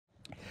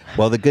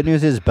Well, the good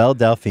news is Belle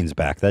Delphine's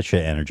back. That should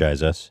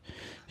energize us.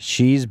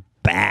 She's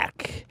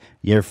back.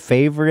 Your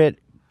favorite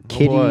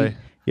kitty,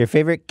 your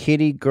favorite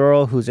kitty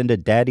girl who's into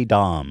Daddy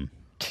Dom.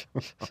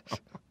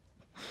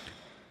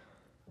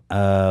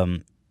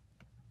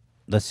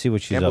 Let's see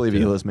what she's up to. I can't believe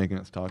Hila's making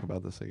us talk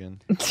about this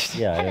again.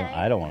 Yeah,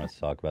 I don't want us to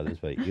talk about this,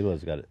 but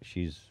Hila's got it.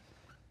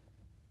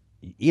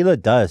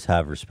 Hila does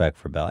have respect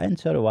for Belle, and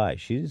so do I.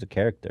 She's a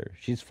character.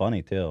 She's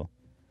funny too.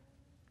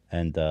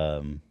 And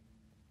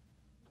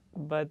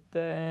but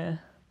the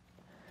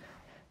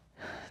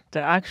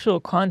actual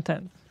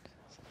content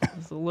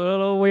is a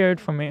little weird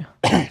for me.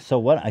 So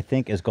what I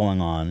think is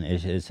going on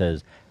is it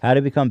says how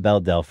to become Belle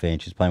Delphine.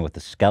 She's playing with the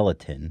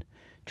skeleton,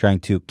 trying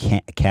to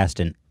cast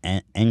an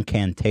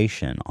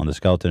incantation on the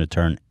skeleton to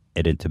turn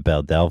it into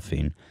Belle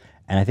Delphine.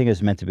 And I think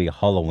it's meant to be a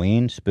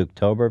Halloween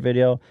Spooktober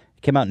video.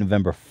 It came out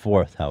November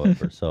 4th,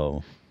 however.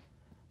 So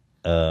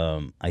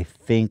I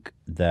think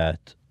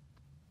that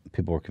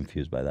people were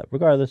confused by that.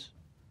 Regardless,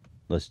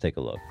 let's take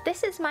a look.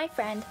 This is my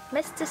friend,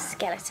 Mr.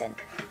 Skeleton.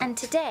 And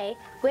today,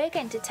 we're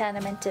going to turn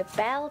him into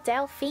Belle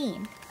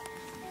Delphine.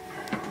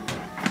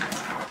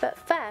 But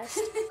first,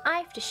 I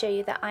have to show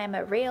you that I am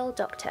a real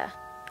doctor.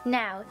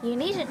 Now, you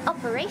need an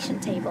operation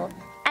table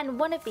and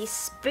one of these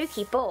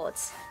spooky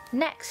boards.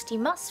 Next, you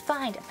must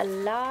find a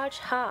large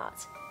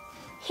heart.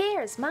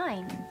 Here is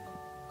mine.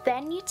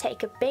 Then you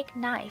take a big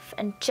knife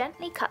and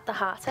gently cut the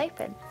heart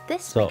open.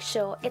 This makes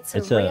sure it's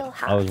a real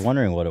heart. I was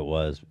wondering what it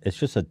was. It's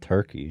just a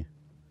turkey.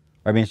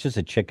 I mean, it's just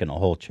a chicken, a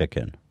whole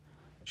chicken.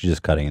 She's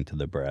just cutting into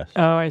the breast.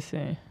 Oh, I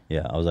see.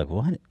 Yeah, I was like,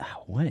 what?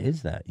 What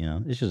is that? You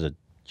know, it's just a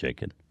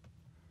chicken.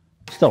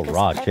 Still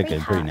raw chicken,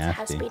 pretty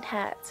nasty. Has been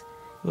hurt.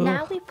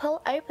 Now we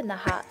pull open the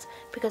heart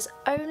because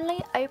only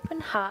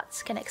open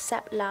hearts can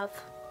accept love.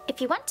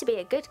 If you want to be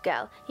a good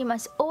girl, you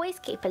must always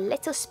keep a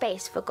little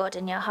space for God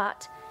in your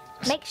heart.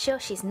 Make sure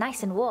she's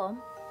nice and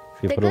warm.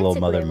 If you The put a little glitter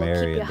Mother glue will Mary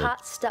keep in your the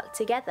heart stuck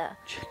together.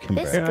 chicken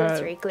This breast.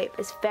 glittery glue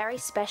is very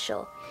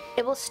special.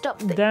 It will stop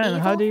the Dan,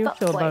 how do you evil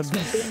feel about fuckboys from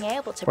this? being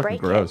able to Fucking break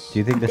gross. it. Do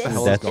you think this This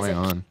is is going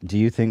on? Do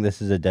you think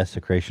this is a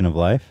desecration of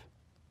life?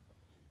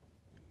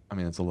 I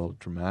mean, it's a little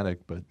dramatic,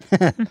 but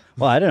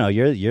Well, I don't know.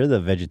 You're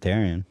the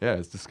vegetarian. yeah,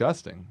 it's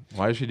disgusting.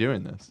 Why is she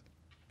doing this?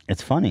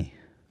 It's funny.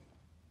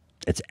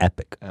 It's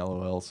epic.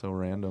 LOL, so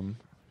random.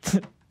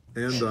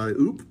 And I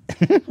oop.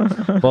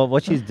 Well,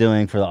 what she's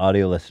doing for the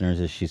audio listeners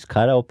is she's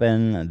cut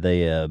open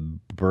the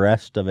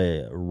breast of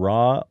a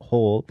raw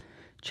whole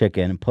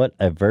chicken, put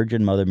a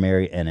Virgin Mother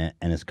Mary in it,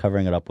 and is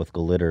covering it up with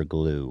glitter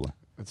glue.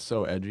 It's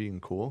so edgy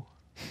and cool.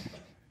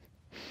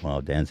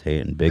 Well, Dan's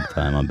hating big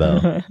time on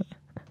Belle.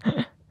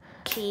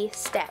 Key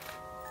step.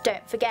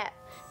 Don't forget,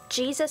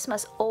 Jesus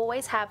must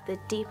always have the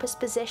deepest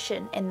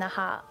position in the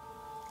heart.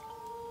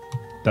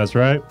 That's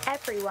right.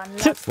 Everyone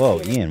loves Whoa,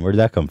 feeling Ian, where did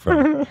that come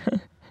from?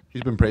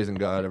 She's been praising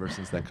God ever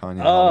since that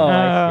Kanye Oh,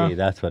 album. I see.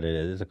 That's what it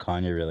is. It's a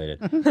Kanye related.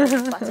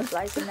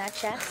 butterflies in their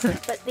chest,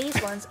 but these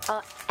ones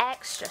are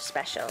extra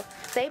special.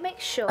 They make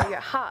sure your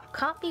heart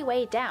can't be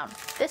weighed down.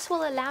 This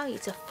will allow you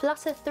to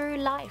flutter through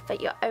life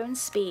at your own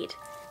speed.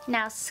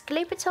 Now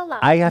scoop it all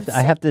up. I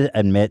have to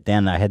admit,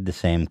 Dan, I had the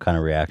same kind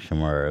of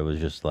reaction where it was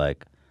just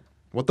like,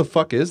 What the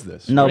fuck is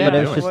this? no, What are but you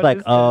it was doing? just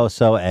like, oh,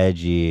 so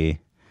edgy.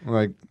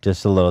 Like,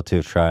 just a little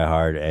too try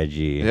hard,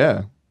 edgy.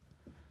 yeah.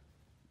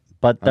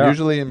 But I'm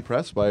usually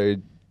impressed by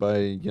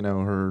you know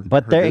her.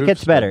 But her there, it goofs,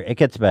 gets better. It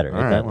gets better.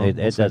 All right, It, well, it,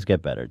 we'll it does see.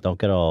 get better. Don't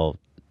get all.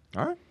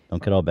 All right.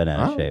 Don't get all bent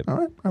out of shape.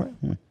 All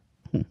right.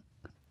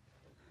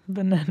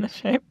 Banana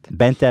shaped.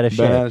 Bent out of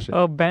shape.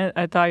 Oh,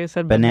 I thought you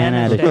said Banana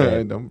banana out of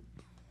shaped.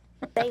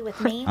 shape. Stay with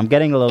me. I'm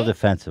getting a little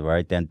defensive, all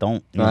right, Dan.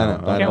 Don't. You I know,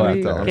 know, don't I go know.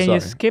 after Can, her. can you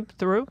skip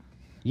through?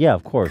 Yeah,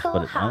 of course. Cool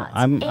But hearts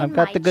I've in got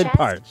my the good chest.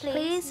 parts.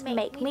 Please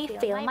make me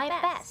feel my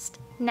best.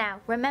 Now,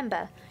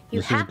 remember, you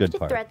This is a have good to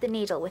part. thread the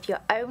needle with your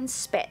own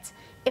spit.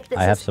 If this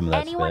I have is some of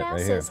that anyone spit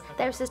right here. else's,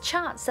 there's a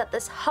chance that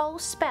this whole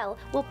spell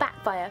will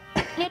backfire.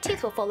 Your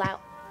teeth will fall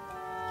out.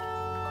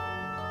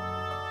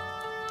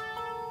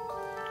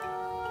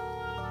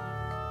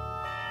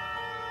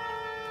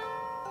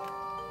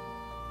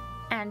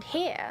 And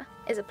here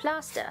is a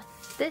plaster.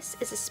 This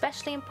is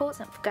especially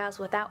important for girls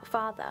without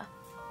father.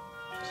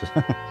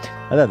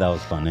 I thought that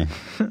was funny.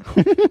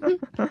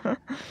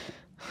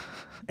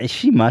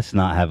 She must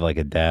not have like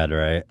a dad,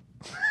 right?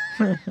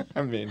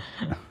 I mean,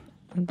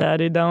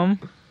 Daddy Dome.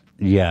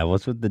 Yeah,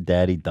 what's with the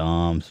daddy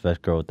dom,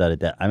 special girl without a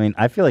dad? I mean,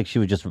 I feel like she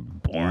was just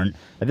born.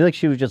 I feel like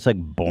she was just like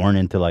born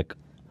into like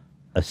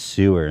a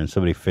sewer and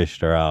somebody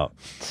fished her out.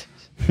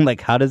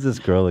 Like, how does this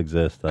girl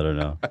exist? I don't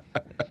know.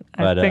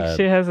 I think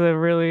she has a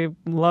really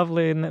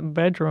lovely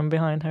bedroom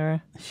behind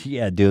her.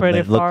 Yeah, dude. Pretty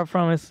like, look, far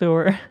from a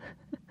sewer.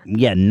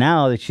 yeah,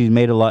 now that she's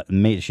made a lot,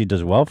 she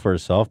does well for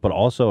herself, but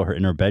also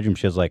in her bedroom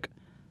she has like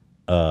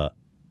a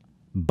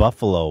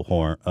buffalo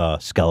horn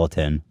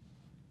skeleton.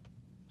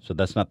 So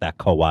that's not that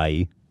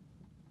kawaii.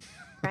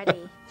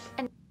 Ready.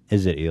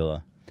 Is it,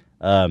 Hila?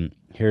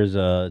 Here's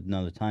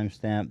another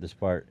timestamp. This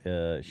part,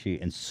 she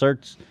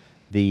inserts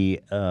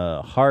the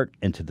heart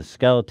into the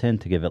skeleton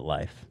to give it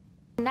life.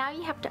 Now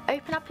you have to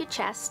open up your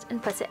chest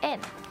and put it in.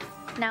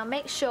 Now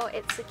make sure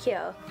it's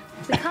secure.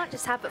 We can't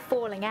just have it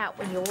falling out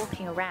when you're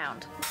walking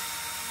around.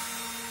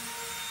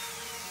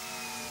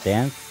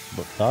 Dan,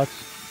 what thoughts?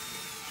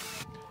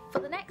 For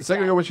the next A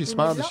second ago when she we need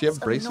smiled, does she have lots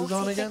of braces on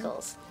naughty again?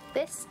 tickles.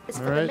 This is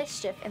for the Alright.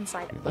 mischief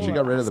inside I all thought she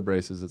got rid of us. the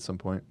braces at some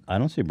point. I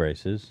don't see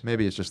braces.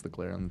 Maybe it's just the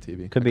glare on the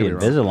TV. Could I be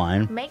wrong.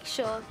 Invisalign. Make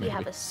sure you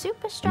have a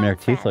super her strong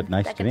teeth friend look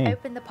nice that to can me.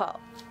 open the pot.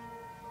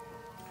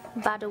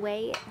 By the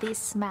way, these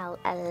smell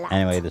a lot.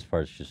 Anyway, this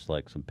part's just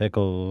like some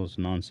pickles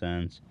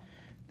nonsense.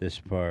 This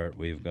part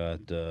we've got.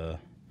 Let's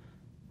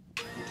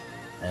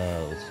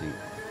see.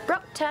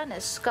 Brock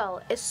Turner's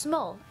skull is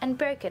small and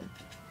broken,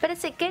 but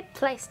it's a good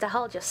place to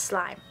hold your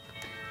slime.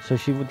 So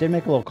she did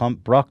make a little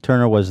Brock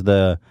Turner was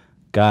the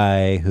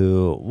guy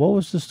who. What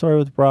was the story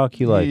with Brock?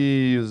 He like.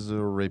 He is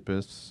a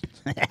rapist.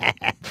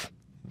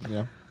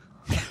 Yeah.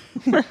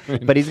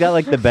 But he's got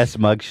like the best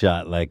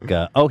mugshot. Like,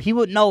 he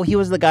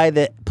was the guy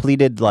that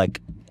pleaded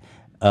like,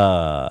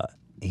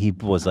 he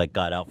was like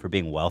got out for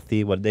being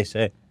wealthy. What did they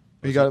say?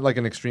 He got like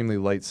an extremely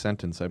light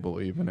sentence, I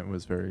believe, and it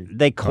was very.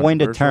 They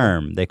coined a controversial.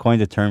 term. They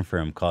coined a term for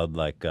him called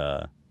like,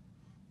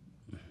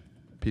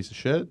 Piece of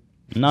shit.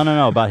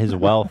 no, about his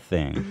wealth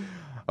thing.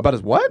 About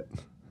his what?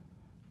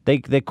 They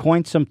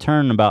coined some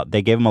term about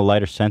they gave him a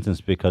lighter sentence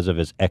because of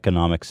his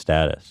economic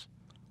status.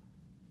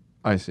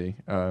 I see.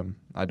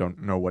 I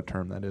don't know what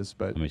term that is,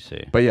 but Let me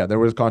see. But yeah, there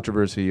was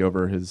controversy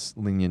over his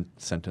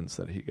lenient sentence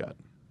that he got.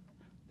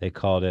 They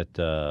called it.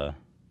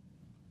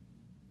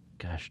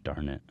 Gosh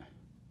darn it!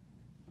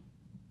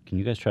 Can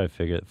you guys try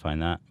to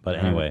find that? But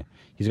anyway,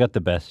 he's got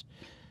the best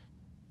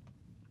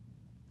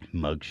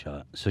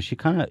mugshot. So she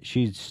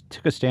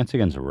took a stance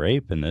against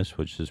rape in this,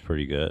 which is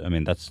pretty good. I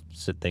mean, I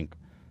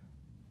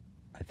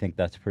think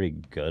that's pretty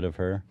good of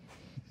her.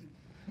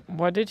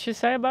 What did she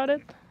say about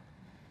it?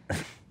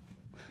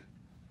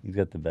 He's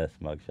got the best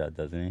mugshot,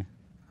 doesn't he?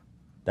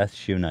 That's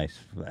shoe nice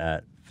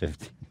at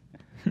 50.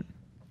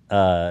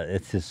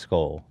 It's his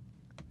skull.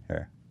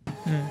 Here.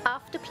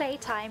 After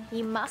playtime,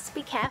 you must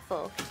be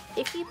careful.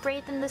 If you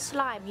breathe in the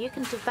slime, you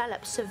can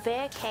develop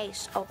severe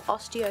case of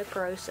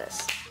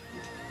osteoporosis.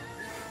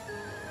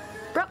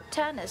 Brock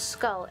Turner's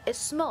skull is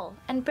small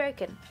and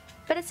broken,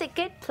 but it's a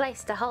good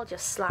place to hold your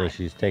So slime.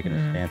 she's taking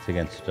a stance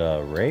against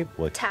rape.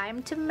 Which,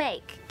 Time to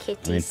make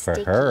Kitty I mean, for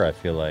sticky. her, I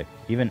feel like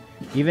even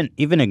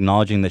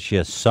acknowledging that she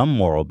has some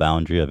moral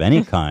boundary of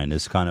any kind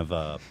is kind of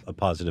a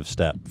positive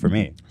step for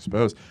me. I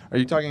suppose. Are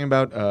you talking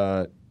about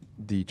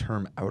the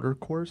term outer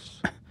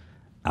course?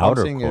 Outer What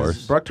I'm saying is,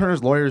 course? Brock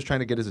Turner's lawyer is trying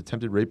to get his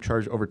attempted rape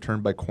charge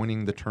overturned by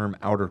coining the term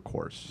outer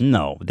course.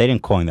 No, they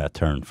didn't coin that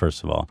term.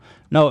 First of all,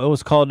 no, it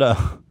was called.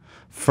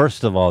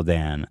 First of all,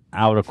 Dan,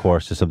 outer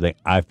course is something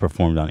I've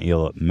performed on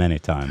Hila many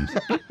times.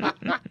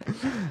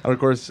 Outer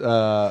course,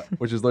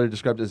 which is later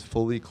described as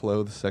fully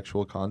clothed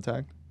sexual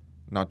contact,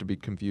 not to be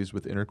confused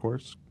with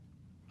intercourse.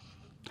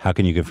 How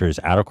can you confuse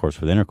outer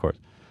course with intercourse?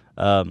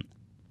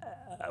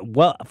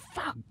 Well,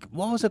 fuck.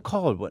 What was it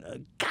called?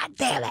 God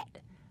damn it!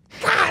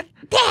 God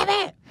damn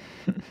it!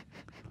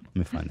 Let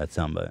me find that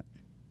soundbite.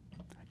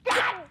 God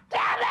damn it!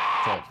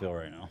 That's how I feel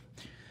right now.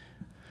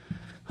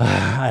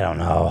 I don't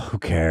know. Who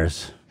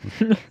cares?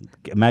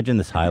 Imagine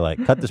this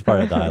highlight. Cut this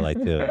part of the highlight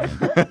too.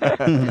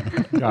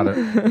 Got it.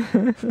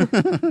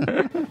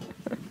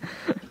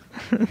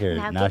 Here,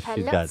 Now now give her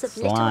she's got lots of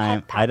little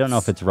slime. head I don't know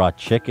if pats. it's raw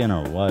chicken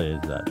or what is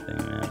that thing,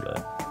 man, but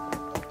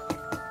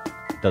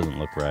it doesn't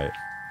look right.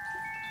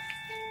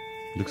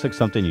 Looks like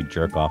something you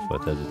jerk off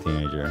with as a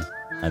teenager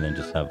and then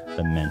just have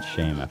immense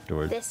shame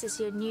afterwards. This is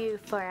your new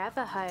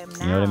forever home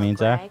now, You know what I mean,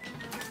 Zach?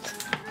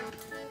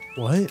 Greg.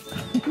 What?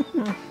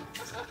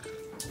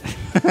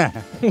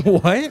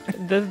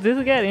 What? Does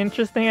this get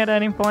interesting at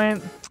any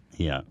point?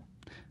 Yeah.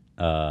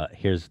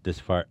 Here's this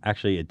part.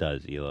 Actually, it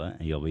does, Hila.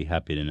 And you'll be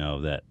happy to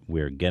know that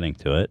we're getting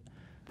to it.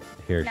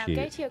 Here Now she.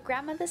 go to your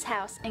grandmother's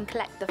house and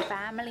collect the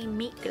family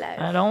meat globe.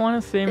 I don't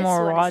want to see This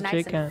more one raw is nice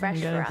and chicken. fresh I'm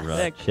for getting us. Raw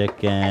sick. At least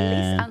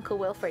chicken Uncle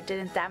Wilfred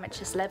didn't damage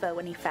his liver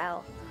when he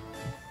fell.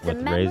 The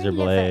with memory razor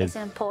liver blades.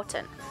 is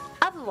important.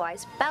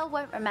 Otherwise, Belle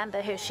won't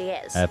remember who she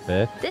is.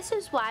 Epic. This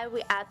is why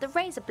we add the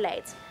razor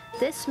blades.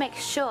 This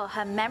makes sure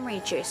her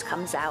memory juice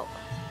comes out.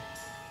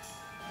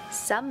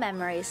 Some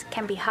memories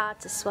can be hard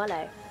to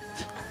swallow,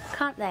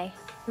 can't they,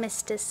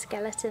 Mr.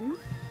 Skeleton?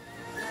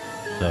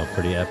 So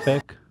pretty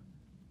epic.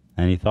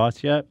 Any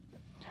thoughts yet?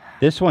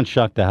 This one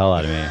shocked the hell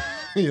out of me.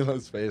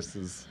 Hila's face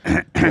is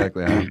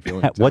exactly how I'm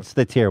feeling. too. What's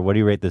the tier? What do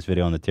you rate this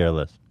video on the tier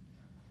list?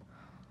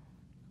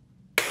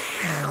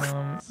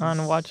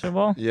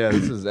 Unwatchable. Yeah,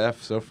 this is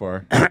F so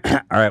far. All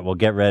right, well,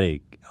 get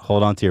ready.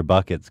 Hold on to your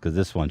buckets because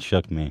this one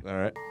shook me. All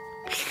right.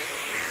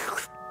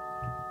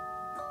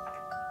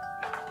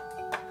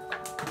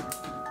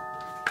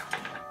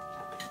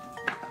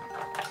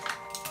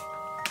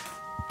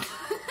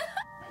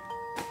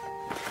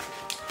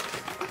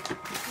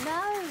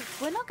 No,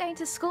 we're not going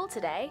to school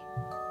today.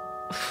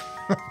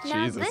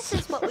 Now Jesus. this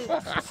is what we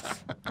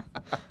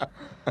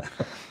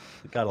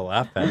Gotta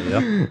laugh at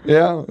you.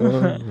 Yeah,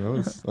 that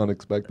was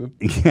unexpected.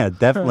 Yeah,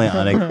 definitely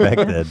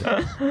unexpected.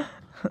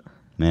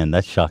 Man,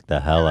 that shocked the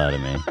hell out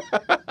of me.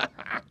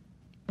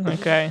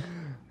 Okay.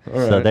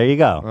 So there you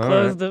go.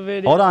 Close the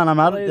video. Hold on, I'm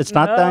not. Please. It's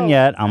not done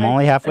yet. I'm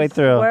only halfway I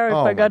through. swear if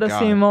Oh I gotta my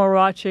see God. more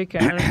raw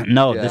chicken,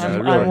 No, Yeah, this is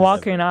I'm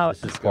walking out.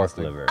 This is pork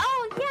liver.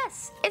 Oh,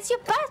 yes, it's your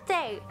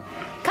birthday.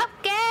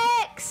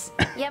 Cupcakes.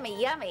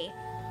 Yummy, yummy.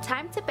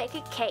 Time to bake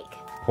a cake.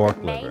 Pork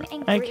The main liver. I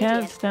ingredient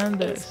can't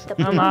stand is this.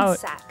 the I'm blood out.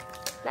 sack.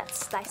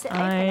 Let's slice it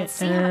open I and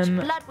see how much am-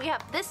 blood we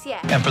have this year.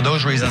 And for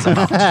those reasons, I'm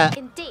out.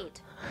 Indeed,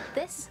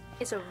 this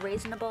is a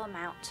reasonable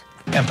amount.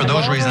 And for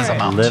those reasons,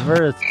 I'm out.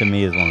 Liver to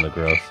me is one of the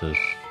grossest.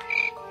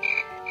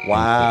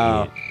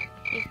 Wow.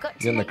 You've got to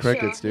Getting the make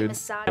crickets, sure you dude.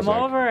 massage I'm it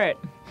over it.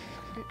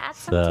 and add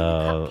some to the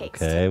So cupcakes.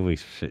 okay, we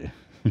should.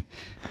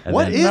 And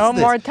What then- is No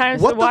this? more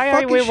times. What the Why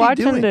are fuck we is she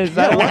watching doing? this?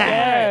 Yeah, I don't what-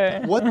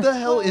 care. What the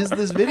hell is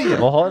this video?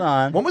 Well, hold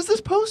on. When was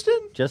this posted?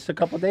 Just a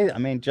couple days. I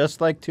mean,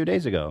 just like 2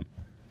 days ago.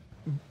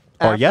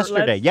 Or After-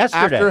 yesterday. let's-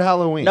 Yesterday. After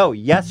Halloween. No,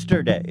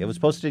 yesterday. It was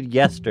posted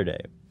yesterday.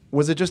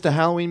 Was it just a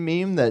Halloween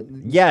meme that?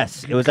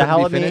 Yes, it was a couldn't be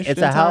Halloween. finished It's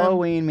in a time?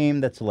 Halloween meme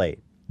that's late.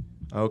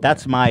 Okay.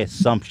 That's my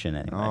assumption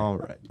anyway. All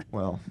right.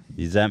 Well.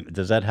 Does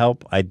that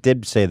help? I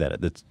did say that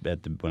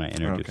when I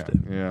introduced Okay. it.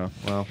 Yeah.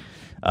 Well.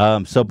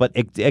 But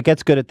it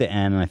gets good at the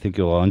end, and I think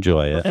you'll all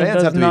enjoy it. Fans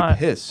does have to not.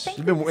 be pissed. Think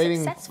You've been we've waiting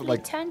for successfully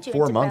like turned you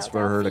 4 into months Belle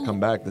for her to Delphine. come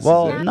back. This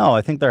Well, is it. no,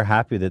 I think they're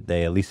happy that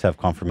they at least have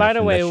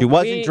confirmation way, that she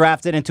wasn't we-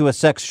 drafted into a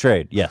sex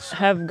trade. Yes.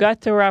 Have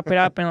got to wrap it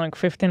up in like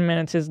 15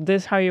 minutes. Is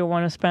this how you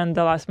want to spend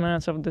the last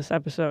minutes of this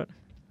episode?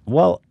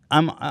 Well,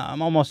 I'm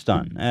almost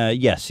done.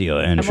 Yes,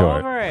 Hila, in I'm short.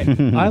 over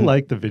it. I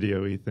like the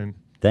video, Ethan.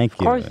 Thank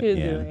you. Of course you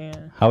do, yeah.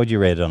 How would you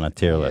rate it on a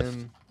tier list?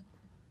 And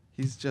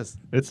he's just.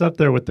 It's up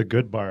there with the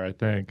good bar, I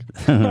think.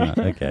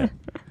 Okay.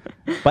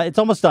 But it's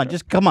almost done.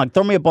 Just come on,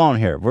 throw me a bone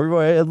here.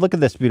 Look at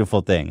this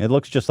beautiful thing. It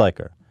looks just like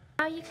her.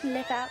 Now you can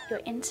live out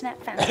your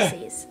internet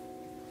fantasies.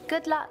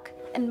 Good luck,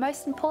 and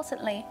most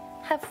importantly,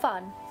 have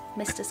fun,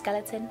 Mr.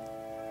 Skeleton.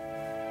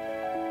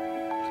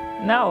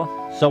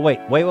 No. So wait.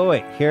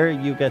 Here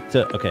you get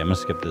to. Okay, I'm gonna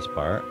skip this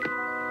part.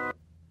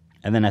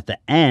 And then at the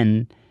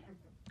end,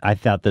 I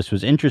thought this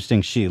was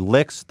interesting. She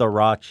licks the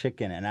raw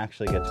chicken and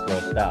actually gets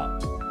grossed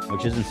out,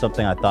 which isn't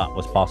something I thought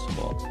was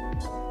possible.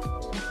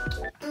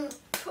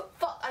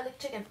 Fuck, I lick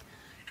chicken.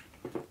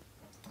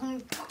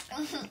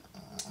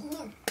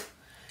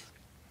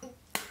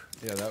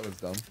 Yeah, that was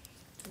dumb.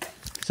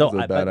 So This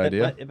is a bad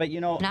idea. But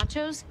you know,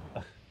 Nachos?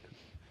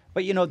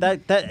 but you know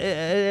that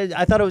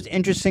I thought it was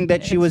interesting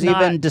that she It's was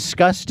not- even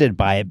disgusted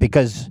by it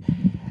because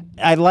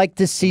I like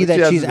to see But she that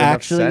has she's enough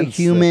actually sense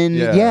that- human.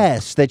 yeah.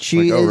 Yes, that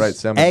she Like, oh, is right,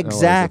 salmon- oh, that's the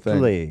thing.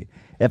 exactly.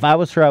 If I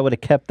was her, I would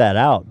have kept that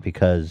out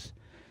because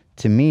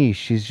to me,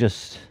 she's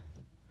just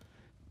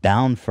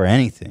down for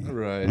anything.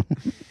 Right.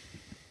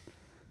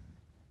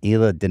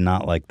 Hila did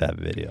not like that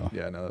video.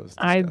 Yeah, no, that was.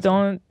 I disgusting.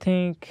 don't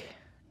think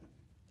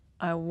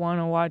I want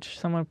to watch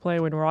someone play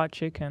with raw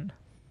chicken.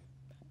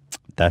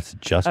 That's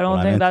just I don't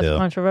what think I'm that's into.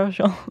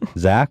 controversial.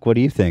 Zach, what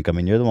do you think? I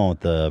mean, you're the one with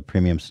the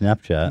premium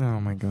Snapchat. Oh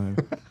my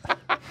god.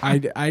 I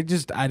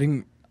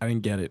didn't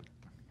get it.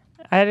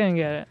 I didn't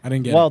get it. I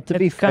didn't get Well, it. to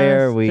be It's kinda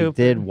fair, we stupid.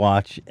 did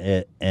watch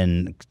it,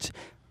 and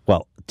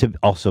well, to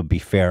also be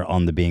fair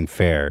on the being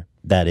fair,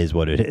 that is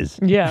what it is.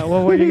 Yeah,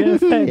 what were you gonna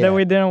say Yeah. that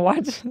we didn't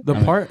watch? The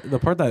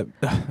part that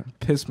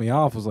pissed me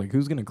off was like,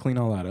 who's gonna clean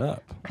all that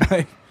up?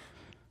 Like,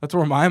 that's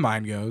where my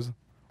mind goes.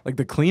 Like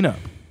the cleanup.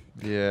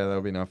 Yeah, that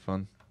would be not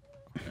fun.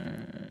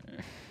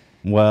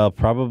 Well,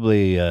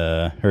 probably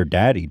her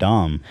daddy,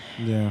 Dom.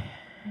 Yeah.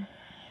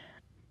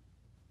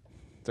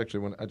 It's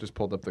actually when I just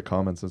pulled up the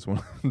comments. That's one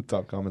of the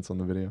top comments on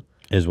the video.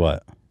 Is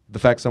what? The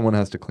fact someone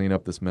has to clean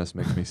up this mess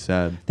makes me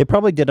sad. They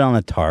probably did it on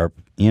a tarp,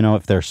 you know,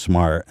 if they're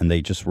smart and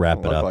they just wrap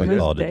it up and Who's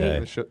call it a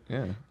they? day.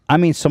 Yeah. I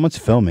mean, someone's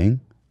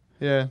filming,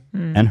 Yeah.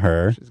 and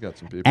her. She's got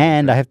some people.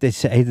 And I have to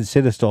say, I hate to say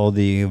this to all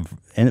the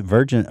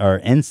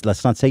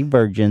let's not say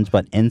virgins,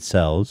 but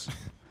incels.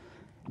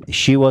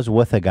 She was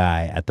with a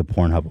guy at the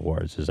Pornhub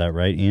Awards. Is that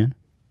right, Ian?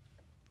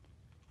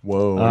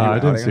 Whoa, I are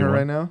you didn't outing see her one.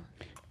 right now?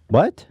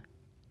 What?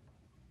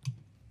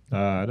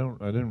 I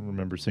didn't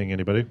remember seeing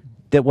anybody.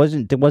 There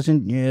wasn't. I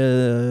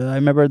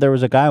remember there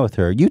was a guy with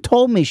her. You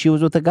told me she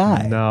was with a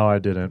guy. No, I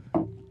didn't. I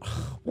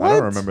What?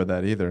 don't remember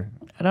that either.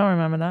 I don't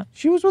remember that.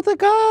 She was with a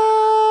guy.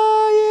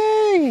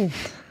 Yay!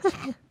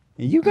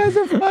 You guys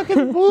are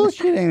fucking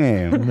bullshitting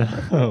me.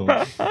 No.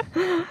 I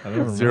don't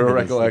remember Zero this at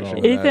recollection.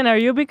 all. Ethan, are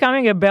you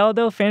becoming a Belle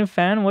Delphine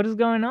fan? What is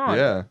going on?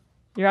 Yeah.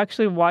 You're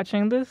actually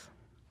watching this?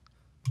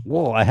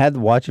 Whoa! I had to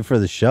watch it for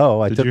the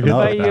show. I Did took you hit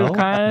note. But the you bell?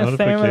 kind of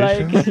saying like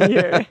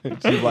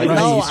Notifications? you're, You like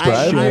No,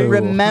 subscribe? I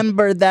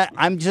remember that.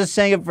 I'm just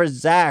saying it for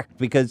Zach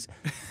because.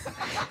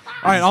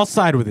 All right, I'll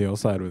side with you.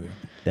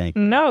 Thank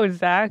you. no,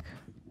 Zach.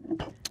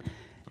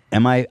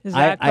 Am I?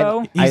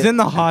 Zacho? He's in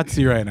the hot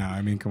seat right now.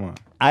 I mean, come on.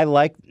 I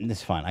like.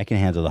 It's fine. I can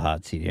handle the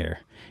hot seat here.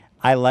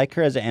 I like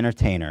her as an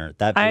entertainer.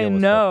 That video I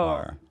was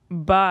know, subpar.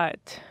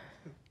 but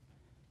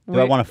Do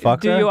I wanna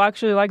fuck do her? you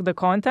actually like the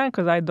content?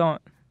 Because I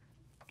don't.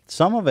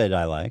 Some of it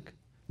I like.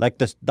 Like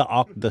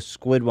the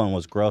squid one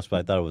was gross, but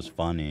I thought it was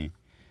funny.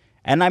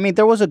 And I mean,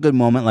 there was a good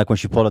moment, like when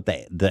she pulled out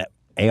the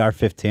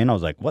AR-15. I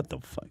was like, "What the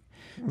fuck?"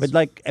 But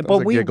like, that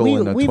but was a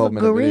giggle in a we've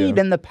 12-minute agreed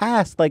video. in the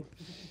past, like,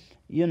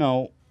 you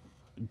know,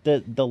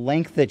 the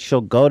length that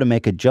she'll go to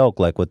make a joke,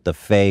 like with the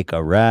fake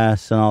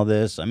arrest and all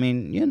this. I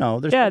mean,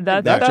 there's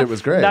that shit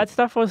was great. That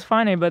stuff was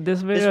funny, but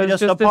this video is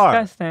just subpar.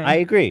 disgusting. I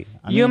agree.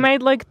 You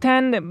made like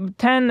 10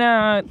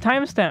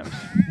 timestamps.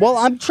 Well,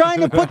 I'm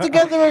trying to put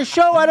together a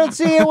show. I don't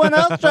see anyone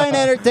else trying to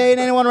entertain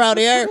anyone around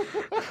here.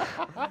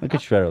 Look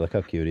at Shredder. Look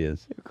how cute he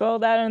is. You call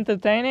that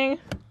entertaining?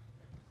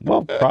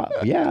 Well,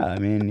 yeah. I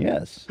mean,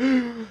 yes.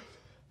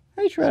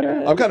 Hey,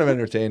 Shredder. I'm kind of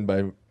entertained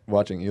by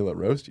watching Hila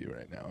roast you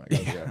right now. I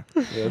guess,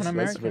 yeah.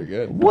 That's pretty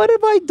good. What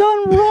have I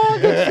done wrong?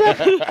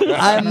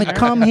 I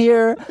come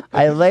here,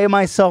 I lay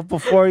myself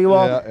before you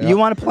all. Yeah. You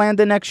want to plan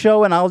the next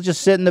show, and I'll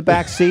just sit in the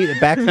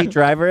backseat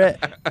driver it?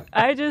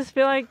 I just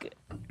feel like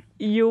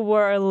you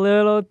were a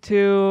little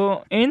too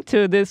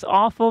into this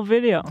awful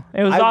video.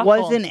 It was I awful.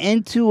 wasn't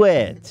into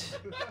it.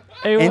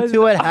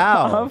 Into it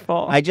how?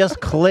 Awful. I just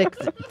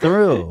clicked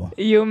through.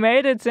 You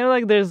made it seem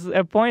like there's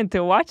a point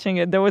to watching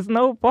it. There was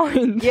no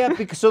point. Yeah,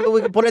 because so that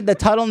we can put it in the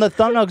title and the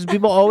thumbnail because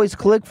people always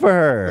click for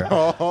her.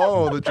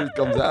 Oh, the truth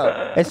comes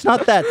out. It's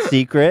not that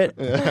secret.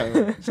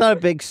 It's not a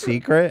big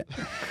secret.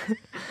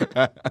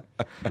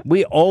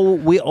 We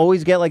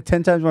always get like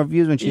 10 times more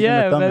views when she's in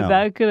the thumbnail. But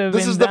that could have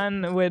been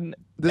done with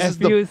a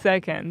few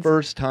seconds.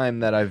 First time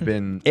that I've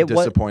been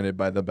disappointed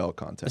by the Belle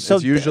content. So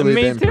it's usually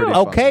been too. pretty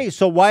Okay, funny.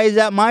 so why is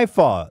that my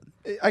fault?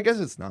 I guess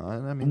it's not.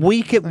 I mean,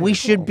 We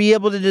should be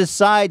able to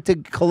decide to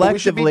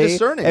collectively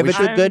discerning. if We it's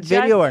a good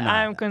video or not.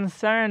 I'm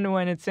concerned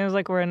when it seems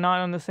like we're not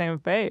on the same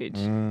page.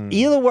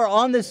 Either we're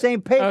on the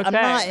same page.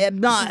 Okay.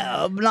 I'm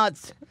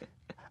not.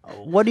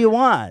 What do you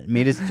want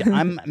me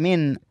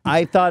to?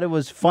 I thought it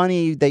was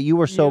funny that you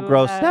were so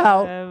grossed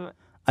out.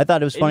 I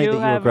thought it was funny that you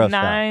were grossed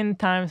out. You have 9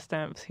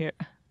 timestamps here.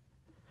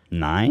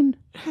 9?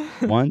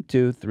 1,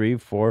 2, 3,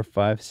 4,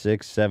 5,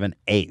 6, 7,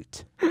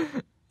 8.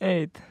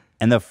 8.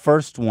 And the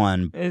first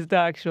one is the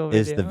actual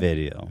video. Is the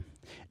video.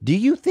 Do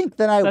you think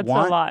that That's a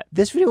lot.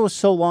 This video was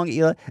so long,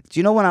 Hila. Do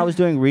you know when I was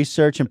doing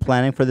research and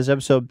planning for this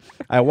episode,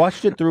 I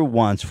watched it through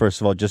once,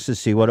 first of all, just to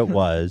see what it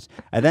was.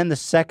 And then the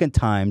second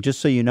time, just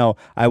so you know,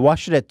 I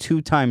watched it at 2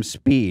 times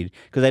speed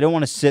because I don't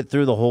want to sit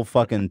through the whole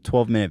fucking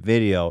 12-minute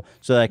video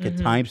so that I could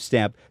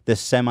timestamp the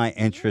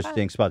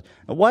semi-interesting spots.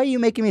 Why are you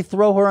making me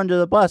throw her under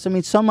the bus? I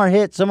mean, some are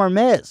hit, some are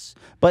miss.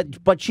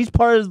 But she's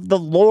part of the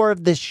lore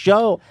of this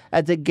show.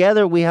 And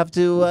together we have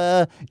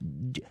to...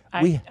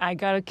 I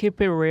gotta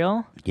keep it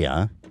real.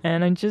 Yeah.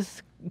 And I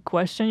just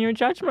question your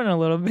judgment a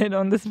little bit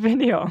on this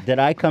video. Did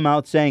I come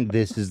out saying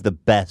this is the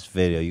best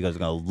video? You guys are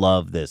going to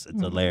love this.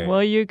 It's hilarious.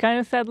 Well, you kind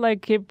of said,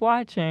 like, keep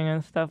watching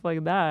and stuff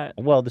like that.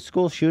 Well, the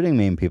school shooting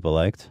meme people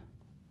liked.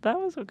 That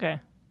was okay.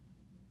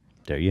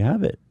 There you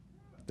have it.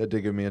 That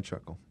did give me a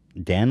chuckle.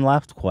 Dan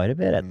laughed quite a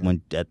bit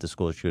at the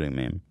school shooting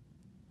meme.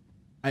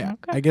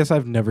 I guess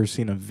I've never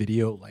seen a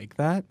video like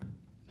that.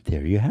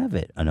 There you have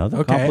it.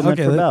 Another compliment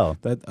for Belle.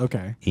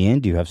 Okay. Ian,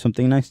 do you have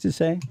something nice to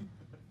say?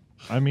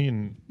 I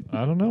mean,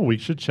 I don't know. We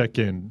should check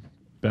in.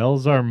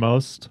 Belle's our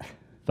most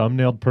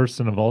thumbnailed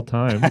person of all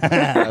time.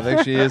 I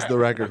think she is the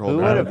record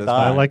holder out of this.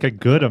 By like a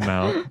good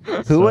amount.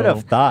 Who would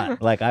have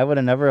thought? Like, I would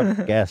have never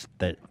have guessed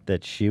that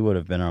she would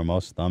have been our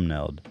most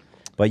thumbnailed.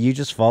 But you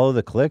just follow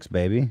the clicks,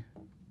 baby.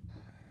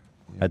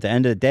 Yeah. At the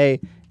end of the day,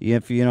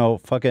 if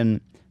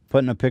fucking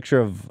putting a picture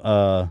of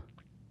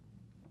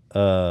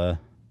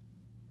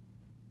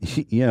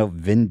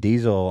Vin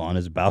Diesel on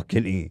his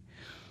balcony.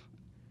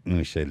 Let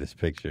me show you this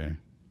picture.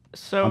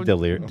 So, do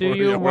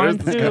you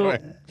want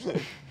to...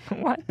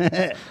 What?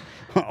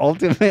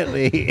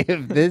 Ultimately,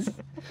 if this...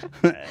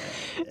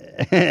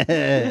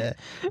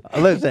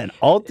 Listen,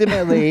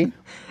 ultimately...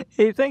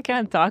 Ethan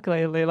can't talk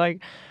lately.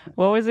 Like,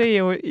 what was it?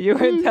 You were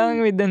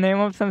telling me the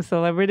name of some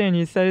celebrity and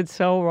you said it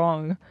so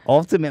wrong.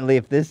 Ultimately,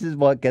 if this is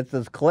what gets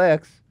us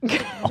clicks,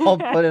 I'll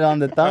put it on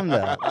the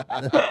thumbnail.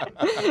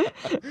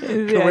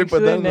 Can we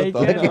put that in the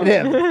thumbnail? Look at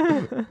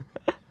him.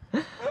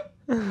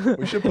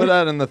 We should put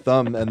that in the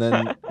thumb, and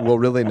then we'll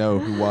really know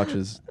who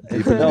watches deep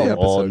into the episode.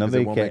 Old.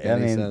 Nobody it won't make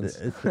any sense.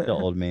 It's such an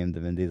old meme, the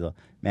Vin Diesel.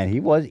 Man,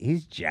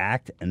 he's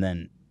jacked, and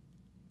then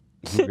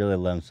he really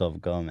let himself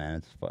go, man.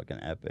 It's fucking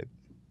epic.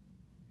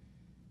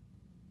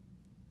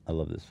 I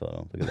love this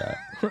photo. Look at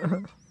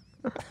that.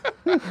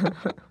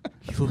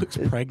 He looks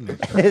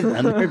pregnant. His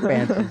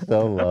underpants are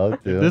so low,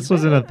 too. If this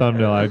was in a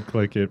thumbnail, I'd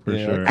click it for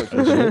sure.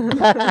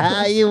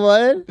 You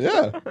would?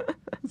 Yeah.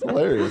 It's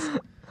hilarious.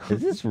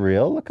 Is this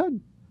real? Look how...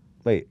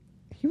 Wait,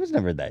 he was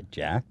never that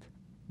jacked.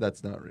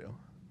 That's not real.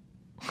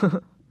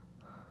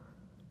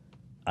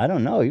 I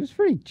don't know. He was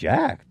pretty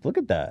jacked. Look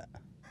at that.